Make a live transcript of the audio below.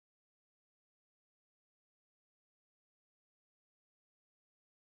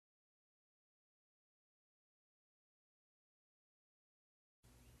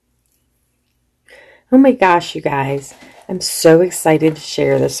Oh my gosh, you guys. I'm so excited to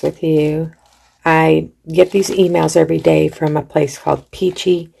share this with you. I get these emails every day from a place called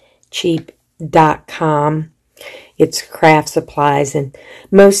peachycheap.com. It's craft supplies, and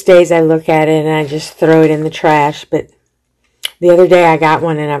most days I look at it and I just throw it in the trash, but the other day I got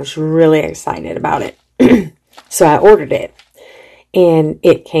one and I was really excited about it. So I ordered it, and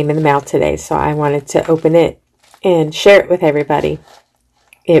it came in the mail today, so I wanted to open it and share it with everybody.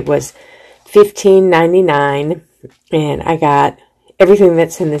 It was $15.99, and I got everything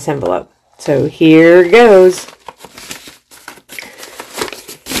that's in this envelope. So here goes.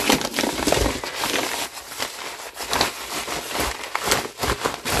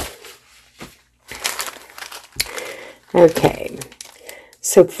 Okay,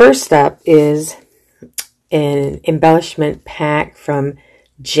 so first up is an embellishment pack from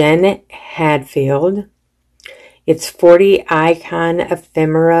Jen Hadfield. It's 40 icon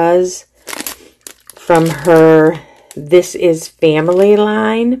ephemeras from her This Is Family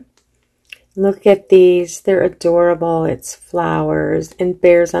line. Look at these. They're adorable. It's flowers and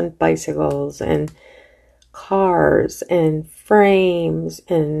bears on bicycles and cars and frames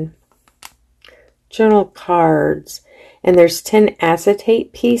and journal cards. And there's 10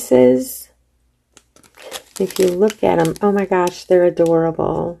 acetate pieces. If you look at them, oh my gosh, they're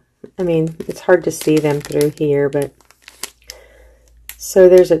adorable. I mean, it's hard to see them through here, but so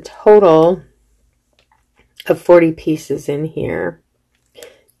there's a total of 40 pieces in here.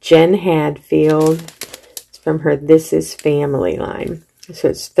 Jen Hadfield, it's from her This Is Family line. So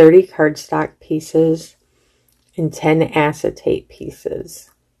it's 30 cardstock pieces and 10 acetate pieces.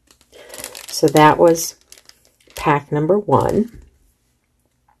 So that was pack number 1.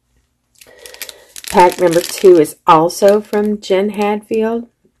 Pack number 2 is also from Jen Hadfield.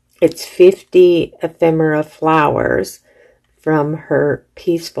 It's 50 ephemera flowers from her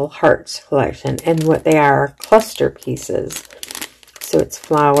Peaceful Hearts collection. And what they are cluster pieces. So it's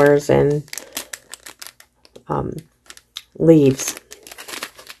flowers and leaves.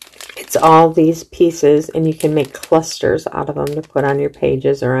 It's all these pieces, and you can make clusters out of them to put on your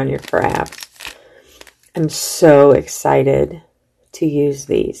pages or on your crafts. I'm so excited to use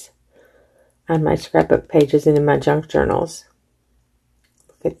these on my scrapbook pages and in my junk journals.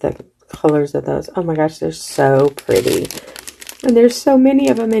 Look at the colors of those. Oh my gosh, they're so pretty. And there's so many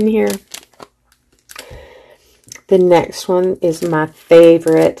of them in here. The next one is my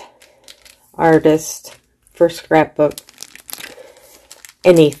favorite artist for scrapbook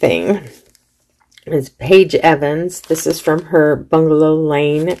anything. It's Paige Evans. This is from her Bungalow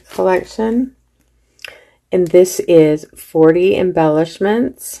Lane collection. And this is 40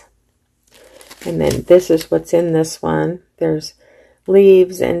 embellishments. And then this is what's in this one. There's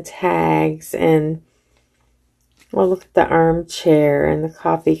leaves and tags and, well, look at the armchair and the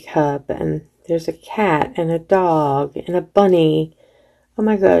coffee cup, and there's a cat and a dog and a bunny. Oh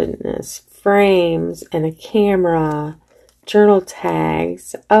my goodness. Frames and a camera, journal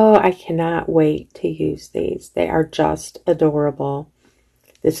tags. Oh, I cannot wait to use these. They are just adorable.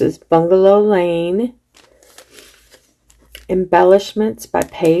 This is Bungalow Lane. Embellishments by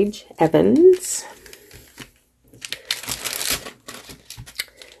Paige Evans.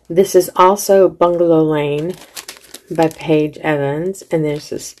 This is also Bungalow Lane by Paige Evans, and there's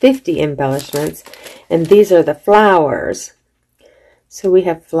this 50 embellishments, and these are the flowers. So we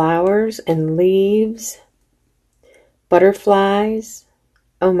have flowers and leaves, butterflies.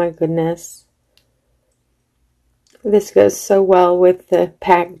 Oh my goodness. This goes so well with the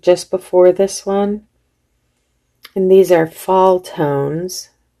pack just before this one. And these are fall tones,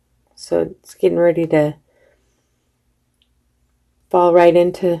 so it's getting ready to fall right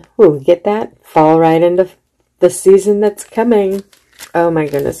into, ooh, get that? Fall right into the season that's coming. Oh my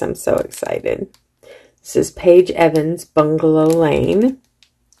goodness, I'm so excited. This is Paige Evans, Bungalow Lane.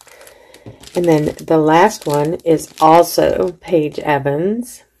 And then the last one is also Paige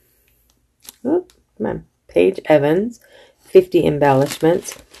Evans. Oop, come on, Paige Evans, 50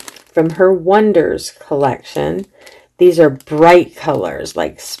 embellishments from her Wonders collection. These are bright colors,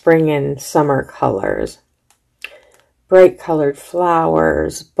 like spring and summer colors. Bright colored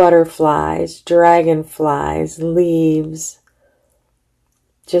flowers, butterflies, dragonflies, leaves.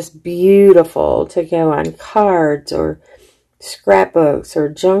 Just beautiful to go on cards or scrapbooks or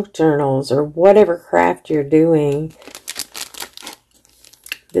junk journals or whatever craft you're doing.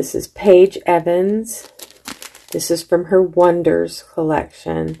 This is Paige Evans. This is from her Wonders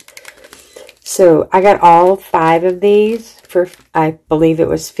collection. So I got all 5 of these for, I believe it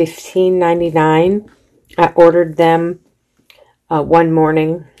was $15.99. I ordered them one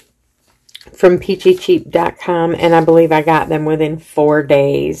morning from peachycheap.com, and I believe I got them within 4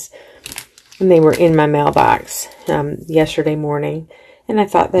 days. and they were in my mailbox yesterday morning. And I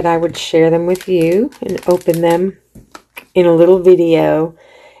thought that I would share them with you and open them in a little video.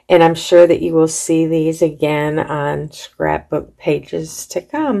 And I'm sure that you will see these again on scrapbook pages to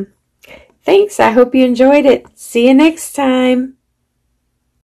come. Thanks. I hope you enjoyed it. See you next time.